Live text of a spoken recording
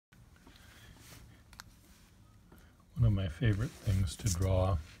of my favorite things to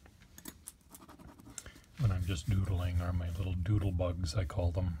draw when I'm just doodling are my little doodlebugs, I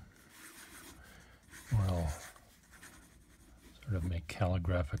call them. Where I'll sort of make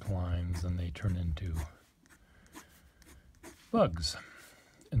calligraphic lines and they turn into bugs.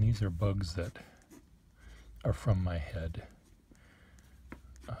 And these are bugs that are from my head.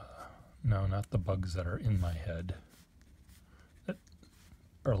 No, not the bugs that are in my head, that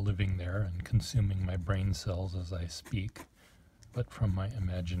are living there and consuming my brain cells as I speak, but from my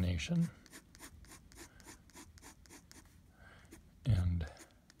imagination. And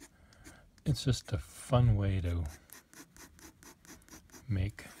it's just a fun way to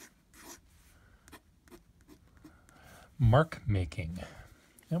make mark making.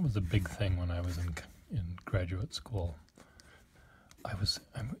 That was a big thing when I was in graduate school.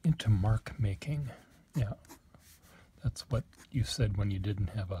 I'm into mark making. Yeah, that's what you said when you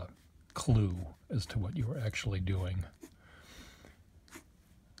didn't have a clue as to what you were actually doing.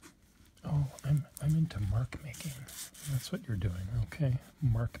 Oh, I'm into mark making. That's what you're doing. Okay,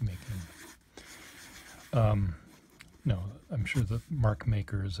 mark making. No, I'm sure that mark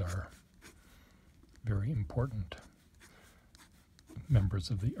makers are very important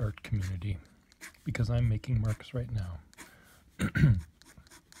members of the art community, because I'm making marks right now.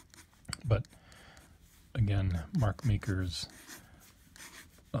 But again, mark makers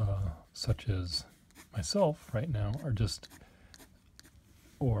such as myself right now are just,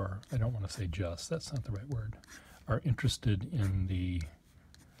 or I don't want to say just, that's not the right word, are interested in the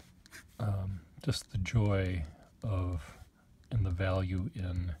just the joy of and the value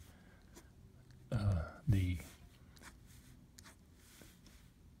in the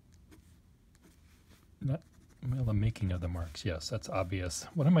the making of the marks. Yes, that's obvious.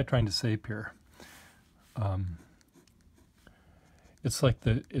 What am I trying to say here? It's like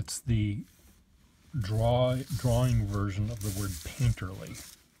it's the drawing version of the word painterly.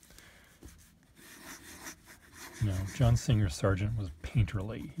 You know, John Singer Sargent was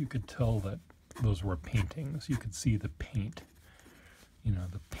painterly. You could tell that those were paintings. You could see the paint. You know,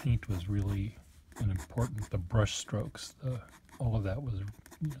 the paint was really important. The brush strokes, all of that was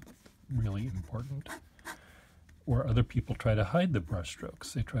really important. Or other people try to hide the brush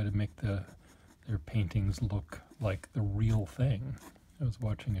strokes. They try to make their paintings look like the real thing. I was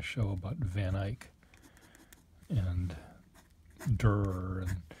watching a show about Van Eyck and Dürer,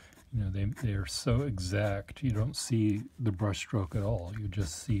 and they are so exact. You don't see the brush stroke at all. You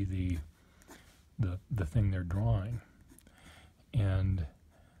just see the thing they're drawing, and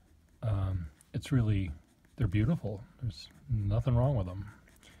it's really, they're beautiful. There's nothing wrong with them.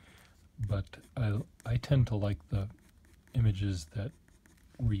 But I tend to like the images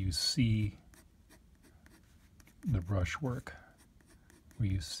where you see the brushwork, where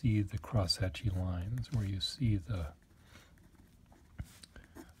you see the cross-hatchy lines, where you see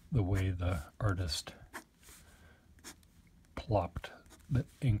the way the artist plopped the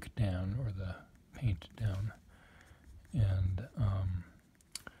ink down or the paint down. And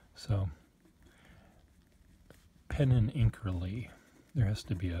so pen and inkerly, there has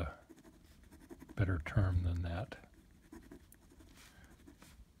to be a better term than that.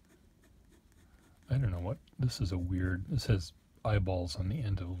 I don't know what, this is a weird, it says eyeballs on the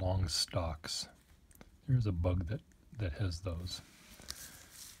end of long stalks. There's a bug that has those.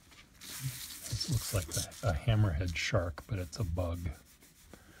 This looks like a hammerhead shark, but it's a bug.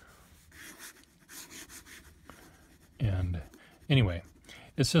 And anyway,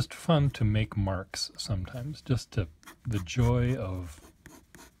 it's just fun to make marks sometimes, just the joy of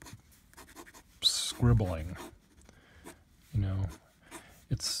scribbling. You know,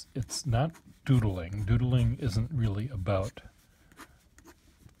 it's not doodling. Doodling isn't really about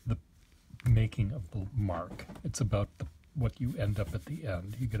the making of the mark. It's about what you end up at the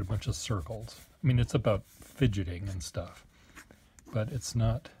end. You get a bunch of circles. I mean, it's about fidgeting and stuff, but it's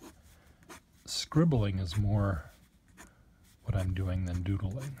not. Scribbling is more what I'm doing than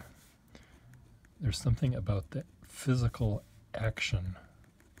doodling. There's something about the physical action,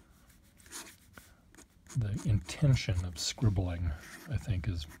 the intention of scribbling, I think,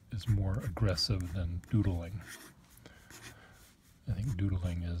 is more aggressive than doodling. I think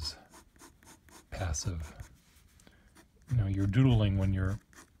doodling is passive. You know, you're doodling when you're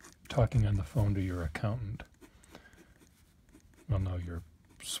talking on the phone to your accountant. Well, no, you're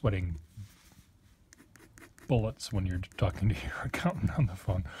sweating bullets when you're talking to your accountant on the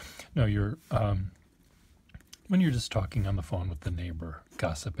phone. No, you're when you're just talking on the phone with the neighbor,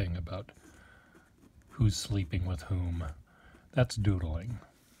 gossiping about who's sleeping with whom. That's doodling.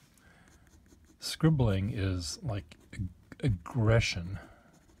 Scribbling is like aggression,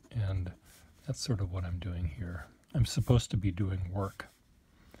 and that's sort of what I'm doing here. I'm supposed to be doing work,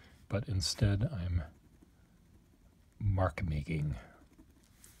 but instead I'm mark making.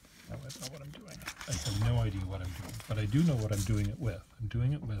 I don't know what I'm doing. I have no idea what I'm doing, but I do know what I'm doing it with. I'm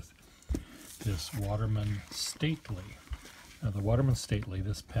doing it with this Waterman Stately. Now the Waterman Stately,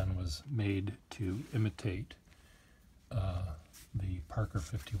 this pen was made to imitate the Parker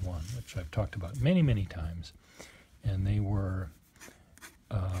 51, which I've talked about many, many times. And they were,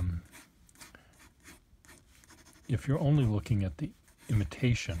 if you're only looking at the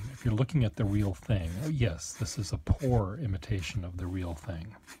imitation, if you're looking at the real thing, oh yes, this is a poor imitation of the real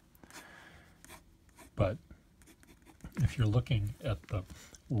thing. But if you're looking at the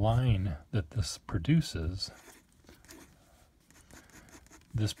line that this produces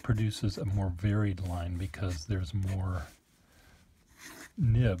a more varied line because there's more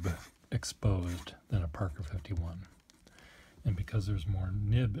nib exposed than a Parker 51. And because there's more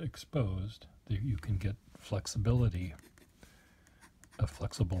nib exposed, you can get flexibility, a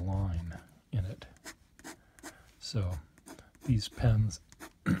flexible line in it. So these pens,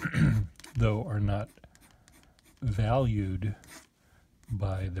 though, are not valued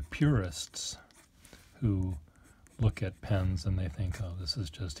by the purists who look at pens and they think, oh, this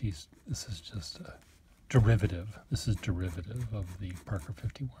is just a derivative. This is derivative of the Parker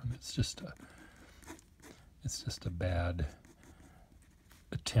 51. It's just a bad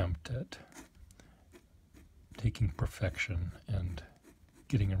attempt at taking perfection and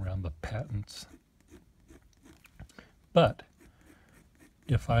getting around the patents. But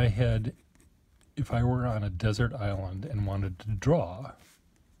if I were on a desert island and wanted to draw,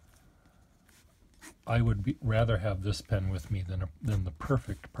 I would rather have this pen with me than the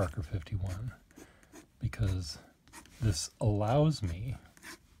perfect Parker 51, because this allows me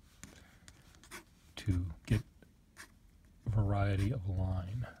to get variety of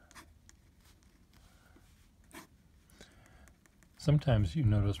line. Sometimes you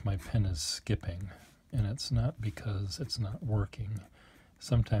notice my pen is skipping, and it's not because it's not working.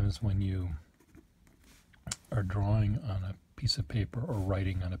 Sometimes when you are drawing on a piece of paper or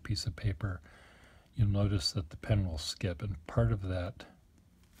writing on a piece of paper, you'll notice that the pen will skip, and part of that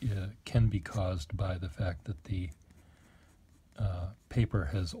can be caused by the fact that the paper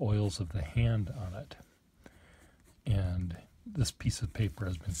has oils of the hand on it. And this piece of paper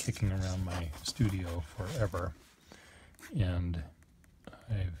has been kicking around my studio forever, and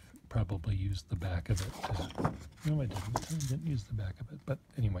I've probably used the back of it. No, I didn't use the back of it, but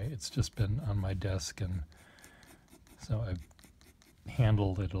anyway, it's just been on my desk, and so I've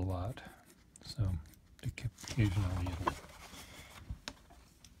handled it a lot. So occasionally it'll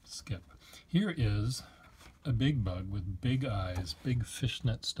skip. Here is a big bug with big eyes, big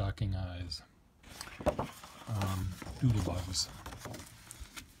fishnet stocking eyes. Doodlebugs.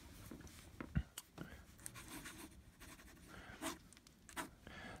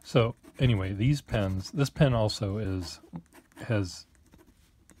 So anyway, these pens, this pen also has,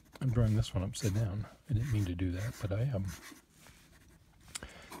 I'm drawing this one upside down. I didn't mean to do that, but I am.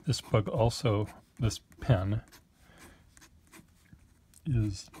 This bug also, this pen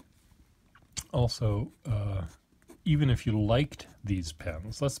is also, even if you liked these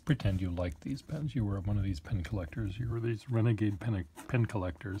pens, let's pretend you liked these pens. You were one of these pen collectors. You were these renegade pen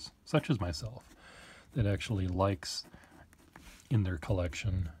collectors, such as myself, that actually likes in their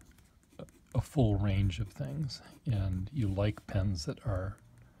collection a full range of things. And you like pens that are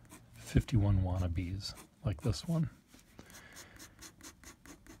 51 wannabes, like this one.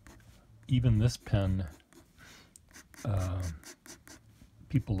 Even this pen,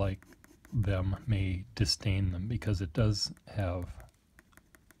 people like them may disdain them because it does have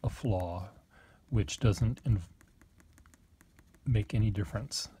a flaw which doesn't make any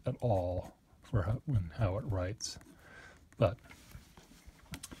difference at all for how it writes. But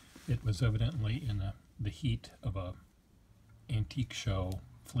it was evidently in the heat of a antique show,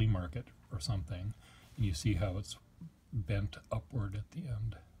 flea market or something, and you see how it's bent upward at the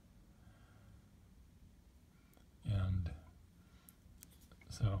end. And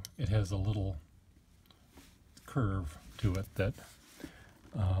so it has a little curve to it that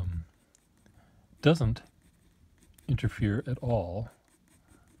doesn't interfere at all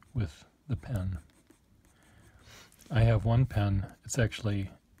with the pen. I have one pen, it's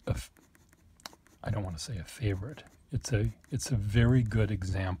actually I don't want to say a favorite. It's a very good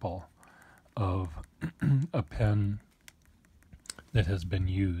example of a pen that has been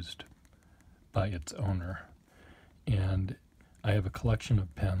used by its owner. And I have a collection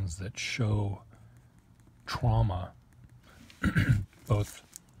of pens that show trauma, both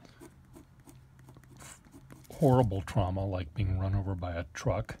horrible trauma like being run over by a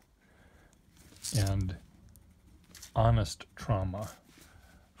truck, and honest trauma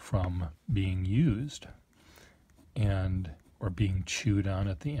from being used and or being chewed on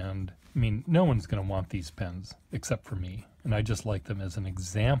at the end. I mean, no one's going to want these pens except for me, and I just like them as an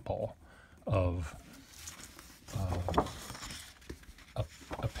example of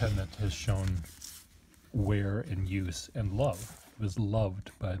a pen that has shown wear and use and love. It was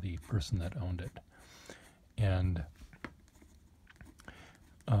loved by the person that owned it. And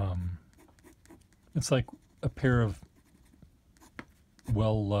it's like a pair of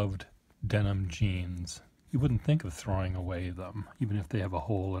well-loved denim jeans. You wouldn't think of throwing away them, even if they have a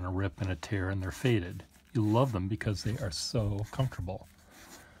hole and a rip and a tear and they're faded. You love them because they are so comfortable.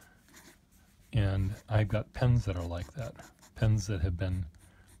 And I've got pens that are like that. Pens that have been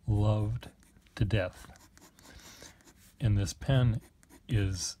loved to death. And this pen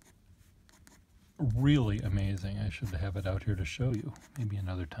is really amazing. I should have it out here to show you, maybe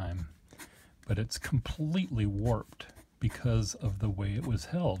another time. But it's completely warped because of the way it was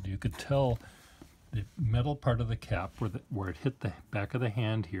held. You could tell the metal part of the cap where it hit the back of the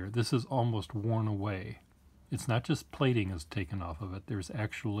hand here, this is almost worn away. It's not just plating is taken off of it. There's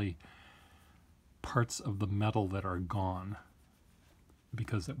actually parts of the metal that are gone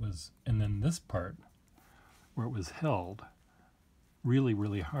because it was, and then this part where it was held really,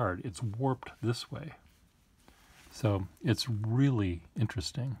 really hard, it's warped this way. So it's really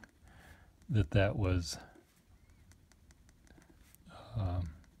interesting that was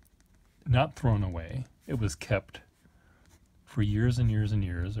not thrown away. It was kept for years and years and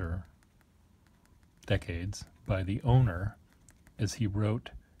years, or decades, by the owner as he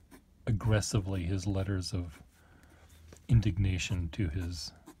wrote aggressively his letters of indignation to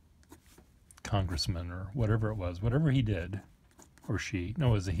his congressman or whatever it was, whatever he did, or she. No,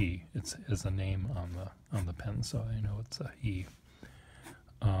 it was a he. It's as a name on the pen, so I know it's a he.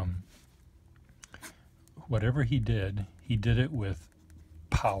 Whatever he did it with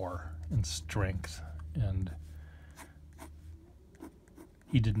power and strength, and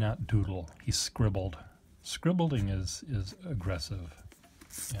he did not doodle. He scribbled. Scribbling is aggressive,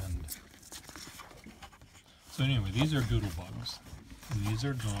 and so anyway, these are Doodlebugs. These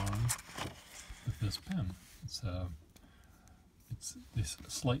are drawn with this pen. It's this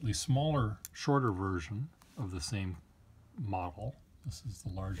slightly smaller, shorter version of the same model. This is the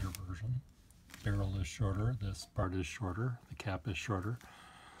larger version. Barrel is shorter, this part is shorter, the cap is shorter.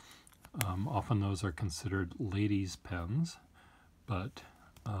 Often those are considered ladies' pens, but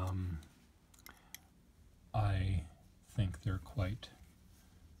I think they're quite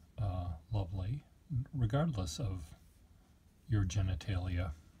lovely, regardless of your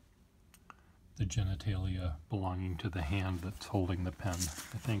genitalia, the genitalia belonging to the hand that's holding the pen.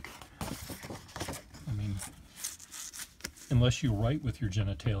 I mean, unless you write with your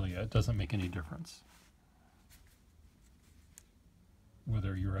genitalia, it doesn't make any difference.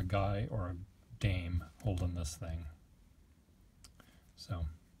 Whether you're a guy or a dame holding this thing. So,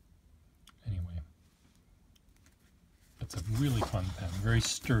 anyway. It's a really fun pen. Very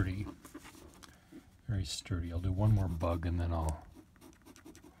sturdy. Very sturdy. I'll do one more bug and then I'll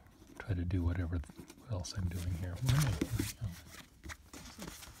try to do whatever else I'm doing here. What am I doing?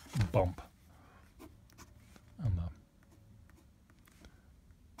 Oh. Bump on the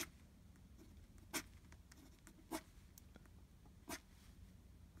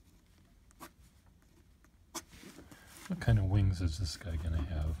what kind of wings is this guy going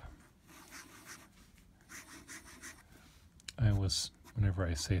to have? Whenever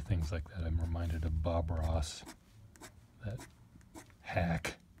I say things like that, I'm reminded of Bob Ross, that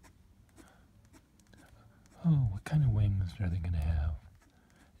hack. Oh, what kind of wings are they going to have?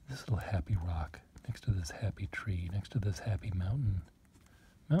 This little happy rock next to this happy tree, next to this happy mountain.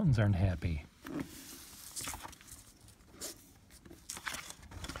 Mountains aren't happy.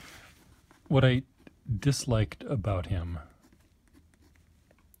 What I disliked about him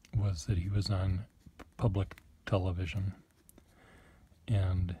was that he was on public television.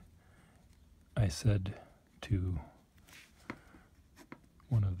 And I said to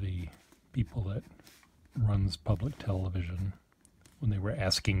one of the people that runs public television, when they were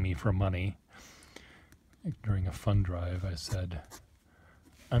asking me for money during a fund drive, I said,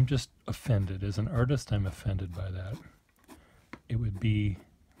 I'm just offended. As an artist, I'm offended by that. It would be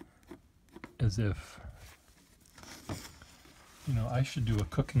as if, I should do a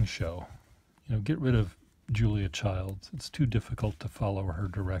cooking show. Get rid of Julia Childs. It's too difficult to follow her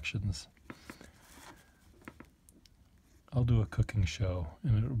directions. I'll do a cooking show,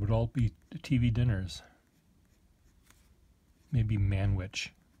 and it would all be TV dinners. Maybe Manwich.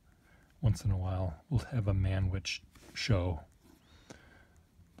 Once in a while, we'll have a Manwich show.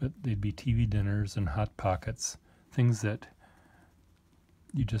 But they'd be TV dinners and Hot Pockets things that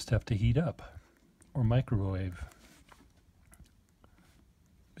you just have to heat up or microwave,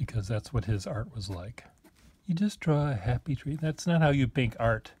 because that's what his art was like. You just draw a happy tree. That's not how you make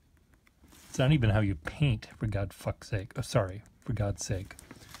art. It's not even how you paint, for God's sake. Oh, sorry, for God's sake.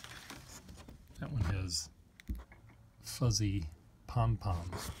 That one has fuzzy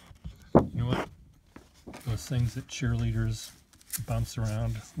pom-poms. You know what? Those things that cheerleaders bounce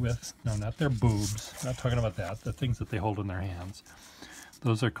around with? No, not their boobs. I'm not talking about that. The things that they hold in their hands.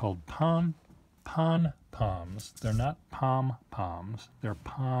 Those are called pom-poms. They're not pom-poms. They're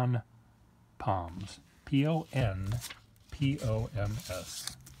pon-poms. P-O-N-P-O-M-S.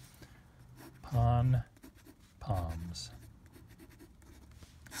 Pon-poms.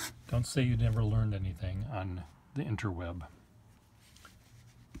 Don't say you never learned anything on the interweb.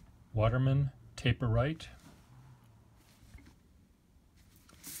 Waterman, Taperite,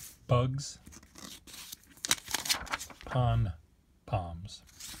 Bugs, Pon-poms.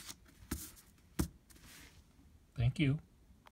 Thank you.